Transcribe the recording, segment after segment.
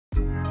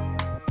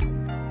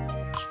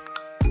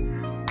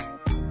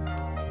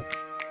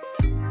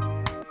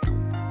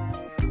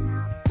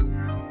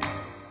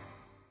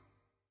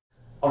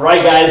All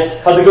right,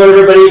 guys. How's it going,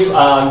 everybody?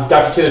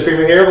 Dr. Taylor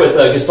Creamer here with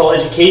Gestalt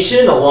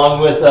Education,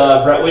 along with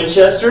Brett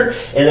Winchester,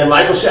 and then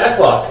Michael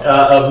Shacklock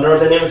of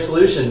Neurodynamic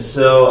Solutions.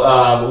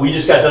 So we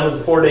just got done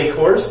with the 4-day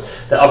course,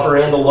 the upper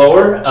and the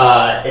lower.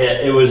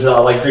 It was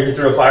like drinking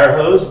through a fire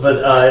hose, but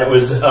it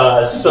was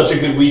such a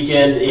good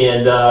weekend,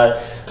 and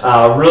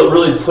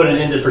really put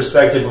it into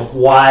perspective of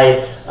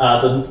why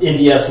the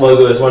NDS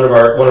logo is one of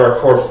our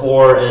core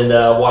four, and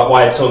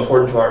why it's so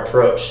important to our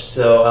approach.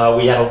 So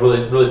we had a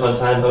really fun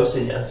time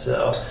hosting you.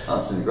 So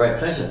it's been a great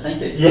pleasure.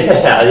 Thank you.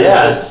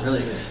 Yeah, it's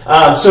really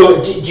good.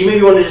 So do you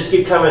maybe want to just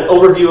give kind of an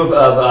overview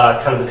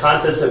of kind of the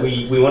concepts that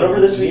we went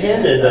over this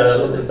weekend? Yeah, and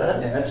absolutely.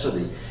 that? Yeah,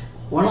 absolutely.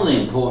 One of the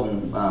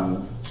important,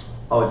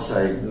 I would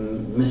say,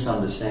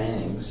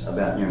 misunderstandings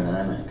about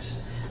neurodynamics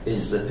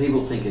is that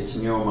people think it's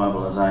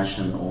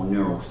neuromobilization or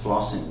neural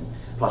flossing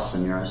plus the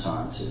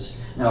neurosciences.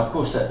 Now, of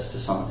course, that's to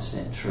some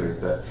extent true,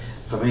 but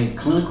for me,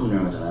 clinical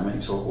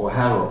neurodynamics, or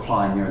how to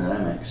apply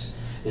neurodynamics,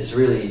 is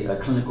really a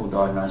clinical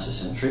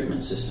diagnosis and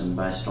treatment system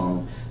based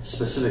on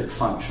specific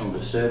functional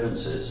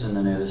disturbances in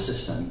the nervous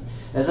system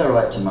as they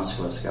relate to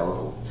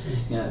musculoskeletal.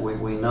 You know,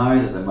 we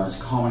know that the most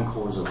common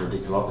cause of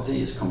radiculopathy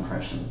is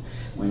compression.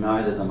 We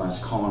know that the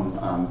most common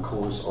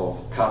cause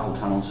of carpal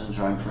tunnel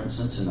syndrome, for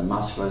instance, in the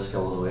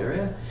musculoskeletal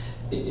area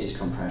is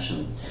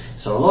compression.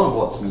 So a lot of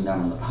what's been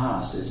done in the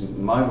past is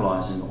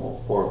mobilising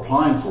or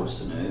applying force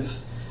to nerve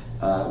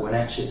when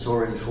actually it's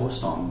already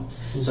forced on.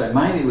 So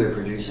maybe we're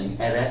producing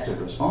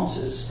adaptive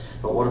responses,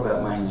 but what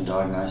about making a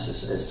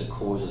diagnosis as to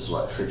causes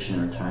like friction,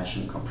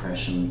 irritation,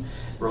 compression,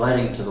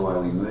 relating it to the way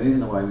we move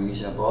and the way we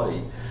use our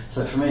body?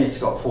 So for me, it's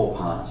got 4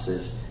 parts.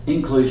 There's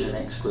inclusion,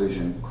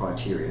 exclusion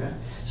criteria.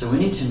 So we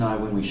need to know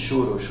when we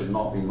should or should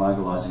not be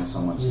mobilising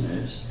someone's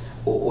nerves,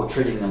 or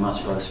treating the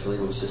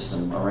musculoskeletal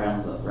system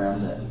around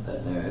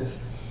that nerve.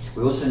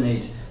 We also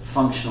need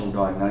functional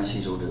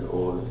diagnoses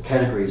or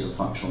categories of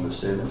functional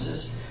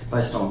disturbances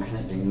based on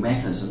connecting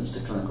mechanisms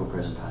to clinical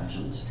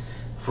presentations.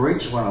 For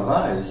each one of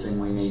those, then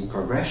we need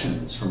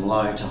progressions from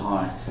low to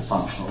high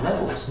functional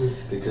levels,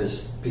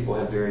 because people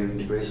have varying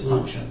degrees of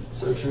function.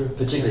 So true.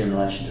 Particularly in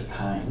relation to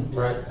pain.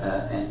 Right.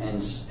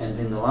 And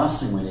then the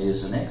last thing we need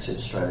is an exit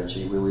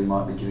strategy where we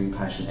might be giving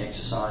patient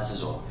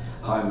exercises or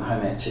home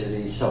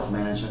activities,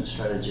 self-management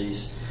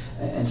strategies.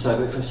 And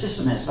so if a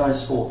system has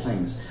those 4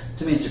 things,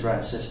 to me it's a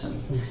great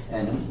system.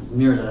 And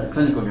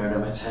clinical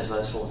neurodynamics has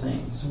those 4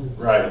 things.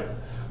 Right.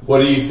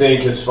 What do you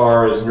think as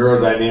far as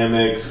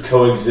neurodynamics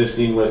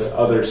coexisting with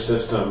other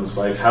systems,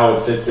 like how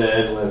it fits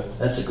in with?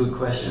 That's a good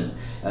question.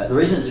 The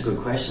reason it's a good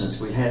question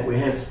is we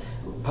have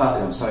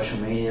partly on social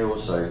media,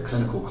 also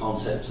clinical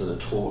concepts that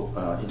are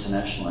taught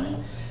internationally,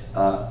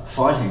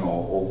 fighting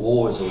or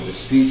wars or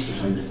disputes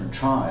between different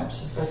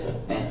tribes.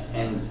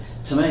 And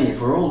to me, if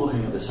we're all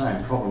looking at the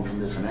same problem from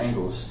different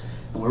angles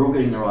and we're all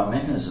getting the right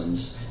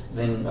mechanisms,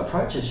 then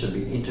approaches should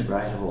be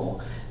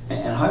integratable.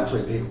 And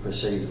hopefully people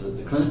perceive that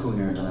the clinical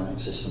neurodynamic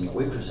system that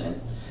we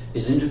present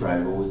is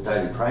integratable with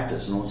daily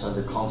practice and also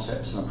the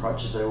concepts and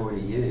approaches they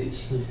already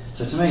use.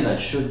 So to me, they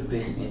should be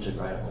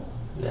integratable.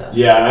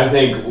 Yeah, and I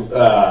think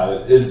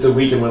as the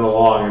weekend went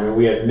along, I mean,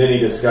 we had many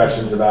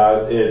discussions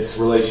about its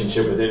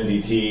relationship with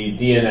MDT,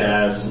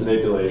 DNS,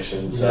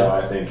 manipulation. So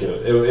I think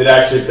it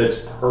actually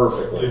fits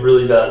perfectly. It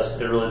really does.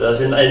 It really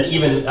does. And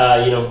even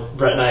you know,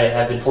 Brett and I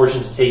have been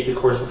fortunate to take the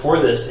course before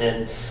this,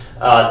 and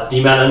the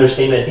amount of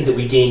understanding I think that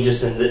we gained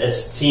just in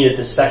seeing it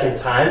the second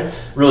time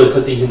really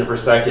put things into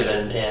perspective,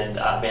 and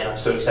man, I'm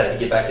so excited to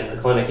get back into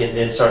the clinic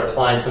and start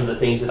applying some of the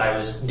things that I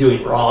was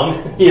doing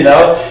wrong, you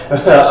know,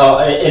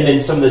 and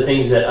then some of the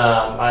things that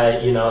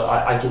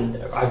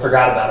I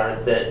forgot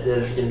about that are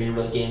going to be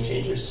really game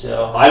changers.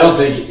 So I don't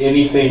think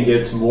anything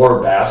gets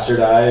more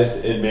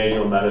bastardized in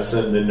manual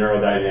medicine than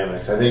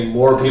neurodynamics. I think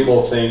more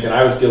people think, and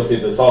I was guilty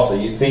of this also,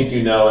 you think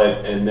you know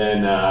it, and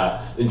then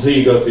until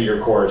you go through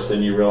your course,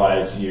 then you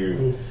realize you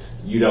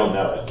don't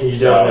know it. You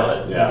don't know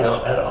it. Yeah. You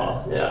don't at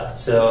all. Yeah.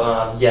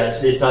 So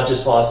it's not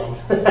just flossing.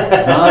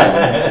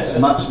 No, it's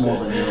much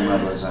more than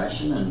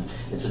neuromobilization, and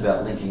it's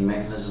about linking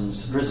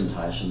mechanisms to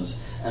presentations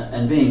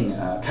and being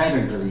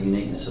catering for the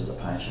uniqueness of the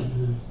patient.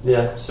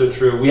 Yeah, so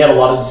true. We had a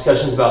lot of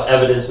discussions about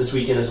evidence this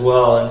weekend as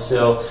well, and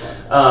so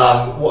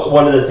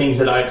one of the things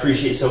that I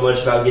appreciate so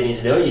much about getting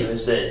to know you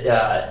is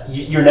that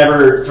you're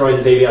never throwing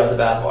the baby out with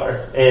the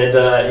bathwater.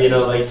 And you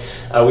know, like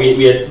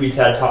we've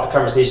had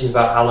conversations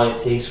about how long it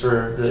takes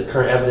for the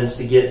current evidence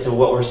to get to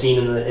what we're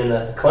seeing in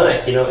the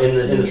clinic, you know, in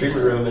the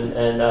treatment room,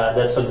 and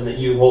that's something that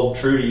you hold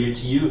true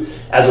to you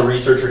as a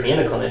researcher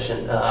and a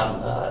clinician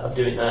of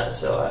doing that.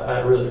 So I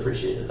really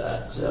appreciated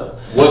that. So,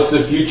 what's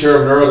the future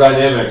of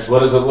neurodynamics? What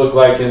does it look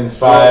like in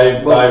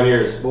five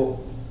years?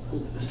 Well,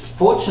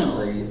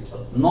 fortunately,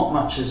 not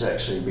much has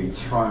actually been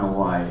thrown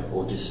away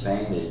or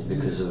disbanded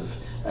because of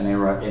an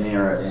error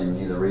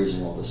in either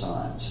reason or the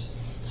science.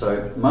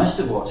 So most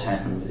of what's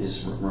happened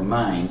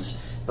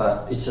remains,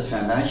 but it's a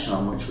foundation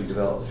on which we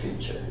develop the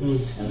future.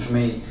 And for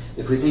me,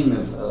 if we think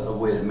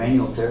of where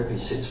manual therapy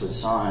sits with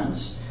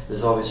science,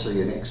 there's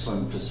obviously an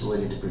excellent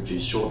facility to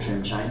produce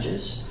short-term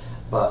changes,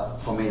 But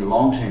for me,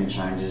 long-term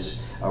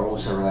changes are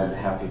also related to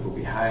how people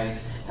behave,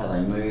 how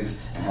they move,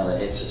 and how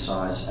they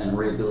exercise and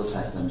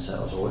rehabilitate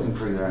themselves or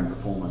improve their own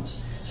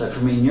performance. So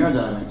for me,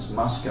 neurodynamics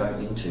must go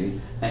into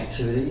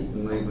activity,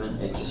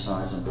 movement,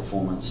 exercise, and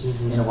performance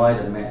in a way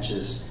that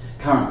matches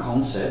current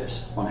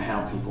concepts on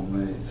how people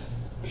move.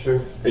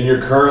 Sure. And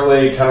you're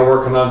currently kind of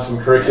working on some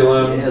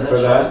curriculum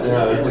for that? Right.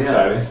 Yeah, that's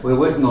exciting. We're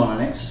working on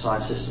an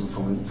exercise system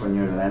for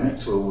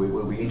neurodynamics where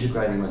we'll be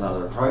integrating with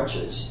other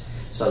approaches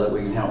so that we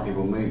can help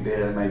people move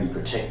better, maybe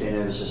protect their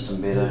nervous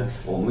system better,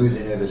 or move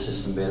their nervous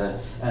system better,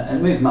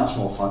 and move much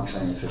more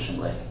functionally and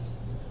efficiently.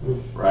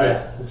 Right.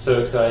 Yeah, it's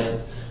so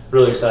exciting.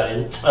 Really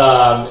exciting.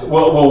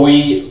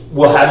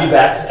 We'll have you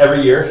back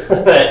every year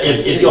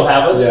if you'll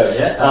have us.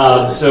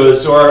 Yes.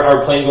 So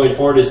our plan going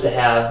forward is to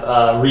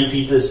have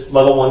repeat this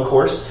level 1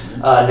 course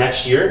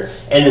next year,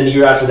 and then the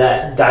year after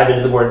that dive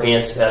into the more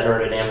advanced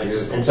neurodynamics.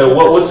 Beautiful. And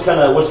so what's kind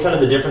of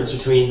the difference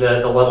between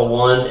the level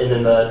 1 and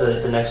then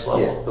the next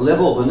level? Yeah,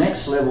 the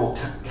next level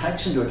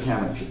takes into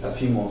account a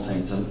few more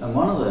things, and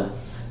one of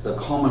the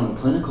common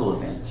clinical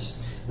events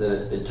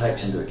that it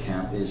takes into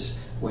account is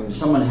when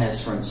someone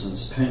has, for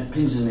instance,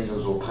 pins and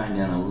needles or pain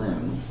down a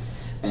limb,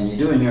 and you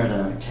do a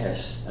neurodynamic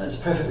test, and it's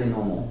perfectly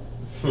normal.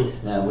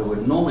 Now, we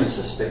would normally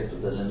suspect that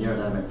there's a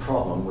neurodynamic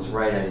problem with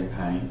radiating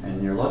pain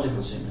and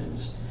neurological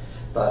symptoms.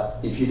 But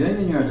if you're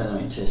doing a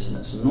neurodynamic test and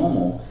it's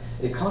normal,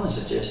 it kind of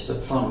suggests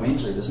that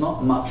fundamentally there's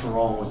not much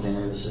wrong with their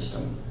nervous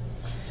system.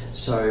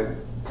 So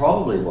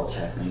probably what's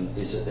happening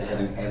is that they're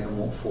having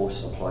abnormal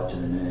force applied to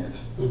the nerve.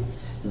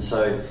 And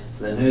so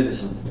the nerve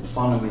isn't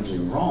fundamentally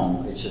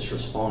wrong, it's just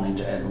responding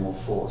to abnormal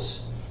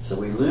force. So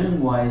we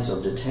learn ways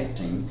of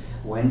detecting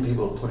when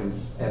people are putting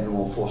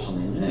abnormal force on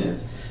their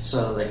nerve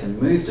so that they can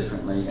move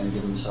differently and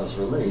give themselves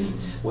relief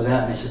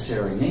without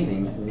necessarily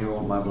needing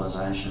neural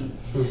mobilization.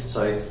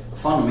 So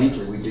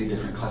fundamentally we do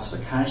different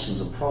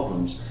classifications of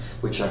problems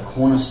which are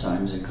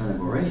cornerstones in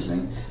clinical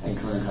reasoning and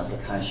clinical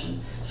application.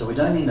 So we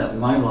don't end up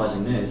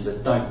mobilizing nerves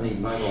that don't need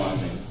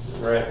mobilizing.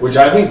 Right. Which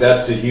I think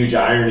that's a huge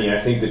irony.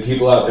 I think the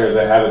people out there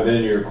that haven't been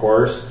in your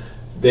course,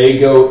 they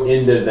go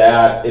into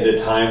that at a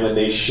time when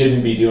they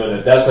shouldn't be doing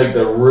it. That's like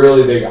the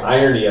really big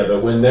irony of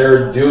it. When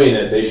they're doing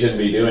it, they shouldn't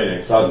be doing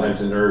it. Sometimes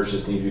the nerves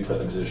just need to be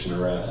put in a position to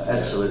rest.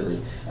 Absolutely.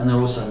 Yeah. And there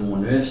are also more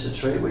nerves to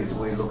treat. We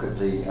look at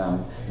the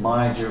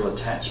myodural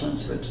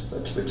attachments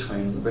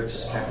between the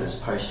rectus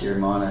capitis posterior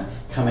minor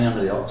coming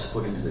under the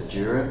occiput into the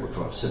dura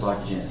for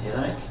cervicogenic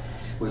headache.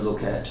 We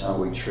look at,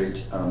 we treat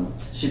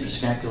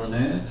suprascapular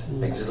nerve,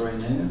 axillary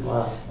nerve,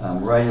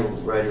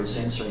 radial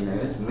sensory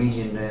nerve,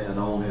 median nerve and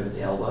ulnar nerve at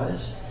the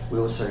elbows. We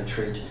also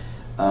treat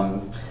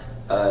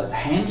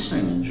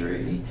hamstring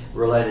injury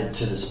related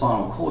to the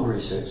spinal cord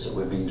research that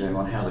we've been doing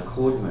on how the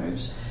cord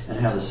moves and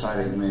how the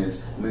sciatic nerve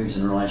moves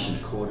in relation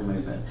to cord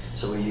movement.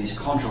 So we use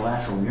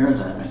contralateral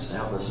neurodynamics to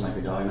help us make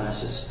a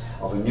diagnosis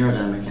of a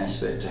neurodynamic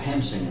aspect to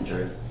hamstring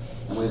injury.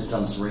 And we've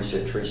done some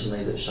research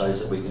recently that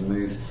shows that we can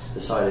move the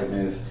sciatic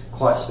nerve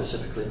quite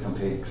specifically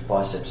compared to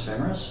biceps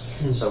femoris.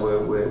 So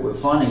we're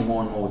finding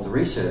more and more with the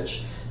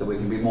research that we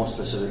can be more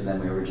specific than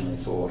we originally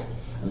thought.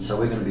 And so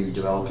we're going to be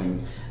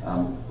developing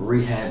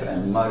rehab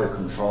and motor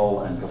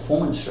control and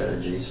performance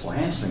strategies for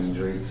hamstring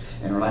injury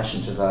in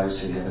relation to those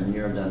who have a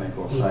neurodynamic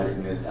or sciatic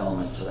nerve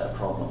element to that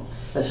problem.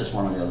 That's just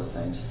one of the other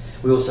things.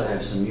 We also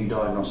have some new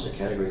diagnostic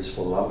categories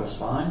for the lumbar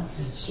spine,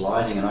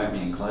 sliding and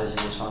opening and closing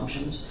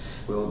dysfunctions.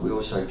 We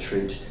also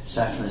treat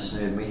saphenous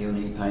nerve, medial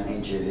knee pain,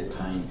 anterior hip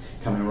pain,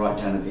 coming right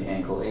down to the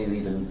ankle, and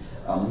even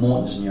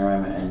Morton's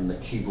neuroma and the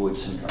cuboid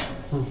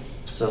syndrome.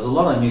 So there's a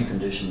lot of new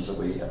conditions that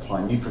we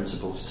apply new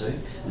principles to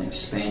and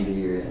expand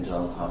the area into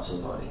other parts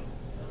of the body.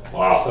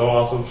 Wow. So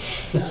awesome.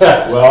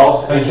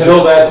 Well,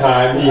 until that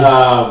time,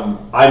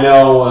 I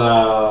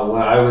know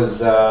when I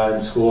was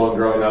in school and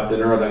growing up, the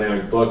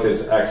Neurodynamic book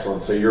is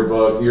excellent. So your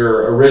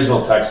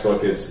original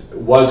textbook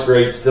was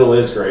great, still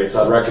is great.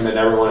 So I'd recommend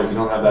everyone, if you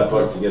don't have that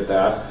book, to get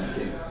that. Thank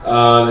you.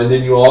 And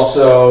then you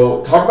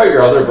also talk about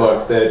your other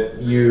book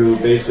that you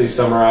basically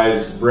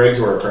summarize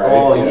Briggs' work, right?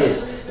 Oh,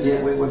 yes.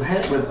 Yeah,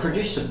 we've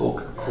produced a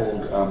book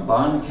called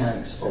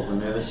Biomechanics of the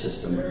Nervous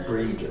System,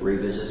 Briggs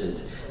Revisited.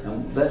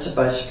 And that's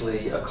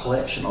basically a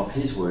collection of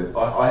his work.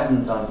 I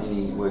haven't done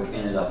any work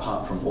in it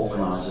apart from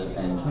organise it,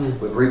 and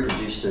we've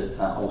reproduced it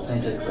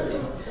authentically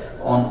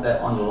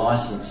under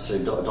license to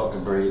Dr.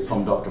 Briggs,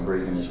 from Dr.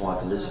 Briggs and his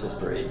wife Elizabeth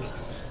Briggs.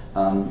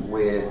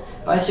 Where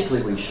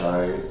basically we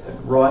show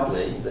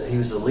rightly that he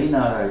was the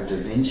Leonardo da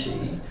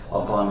Vinci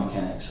of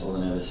biomechanics or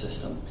the nervous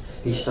system.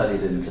 He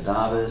studied in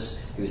cadavers,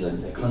 he was a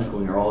clinical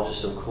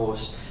neurologist of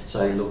course,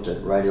 so he looked at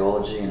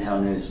radiology and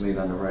how nerves move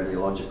under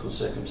radiological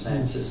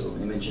circumstances or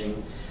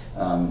imaging.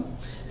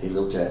 He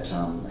looked at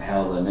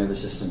how the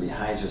nervous system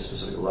behaves with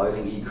specific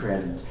loading. He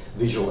created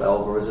visual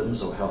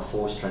algorithms of how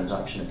force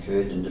transduction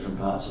occurred in different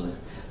parts of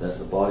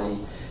the body.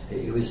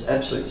 He was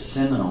absolutely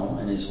seminal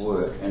in his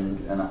work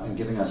and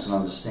giving us an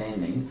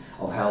understanding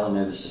of how the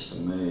nervous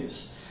system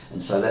moves.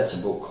 And so that's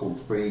a book called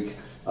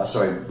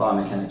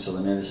Biomechanics of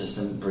the Nervous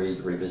System,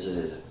 Briggs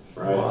Revisited.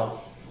 Right.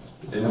 Wow.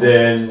 And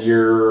then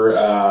you're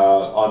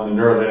on the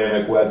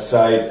Neurodynamic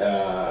website.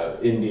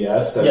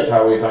 NDS. That's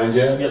how we find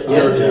you. Yep.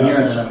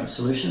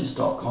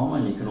 Neurodynamicsolutions.com,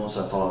 and you can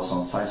also follow us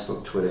on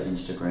Facebook, Twitter,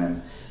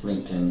 Instagram,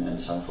 LinkedIn, and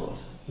so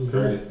forth.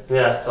 Great.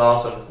 Yeah, it's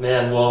awesome,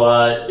 man. Well,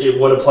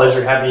 what a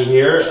pleasure having you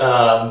here.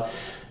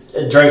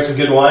 Drank some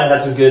good wine,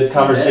 had some good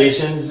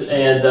conversations,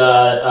 and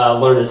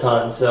learned a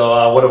ton.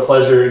 So what a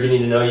pleasure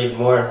getting to know you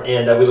more,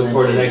 and we look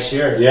forward to next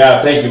year.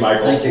 Yeah, thank you,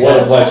 Michael. Thank you, what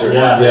guys. a pleasure.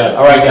 Yeah. Yes.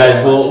 All right, guys,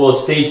 we'll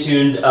stay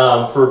tuned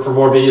for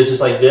more videos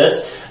just like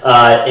this,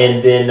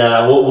 and then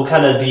we'll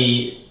kind of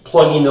be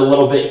plugging a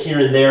little bit here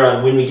and there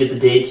on when we get the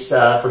dates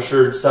for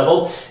sure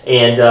settled,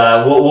 and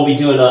we'll be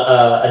doing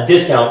a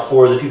discount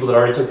for the people that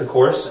already took the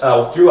course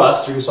through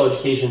us, through Gestalt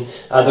Education.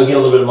 They'll get a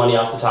little bit of money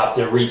off the top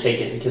to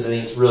retake it, because I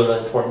think it's really,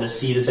 really important to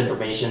see this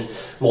information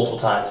multiple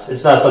times.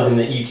 It's not something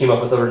that you came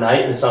up with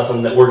overnight, and it's not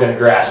something that we're going to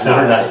grasp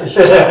overnight.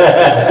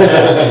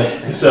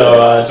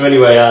 So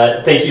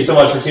anyway, thank you so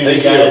much for tuning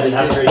in, guys, and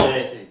have a great day.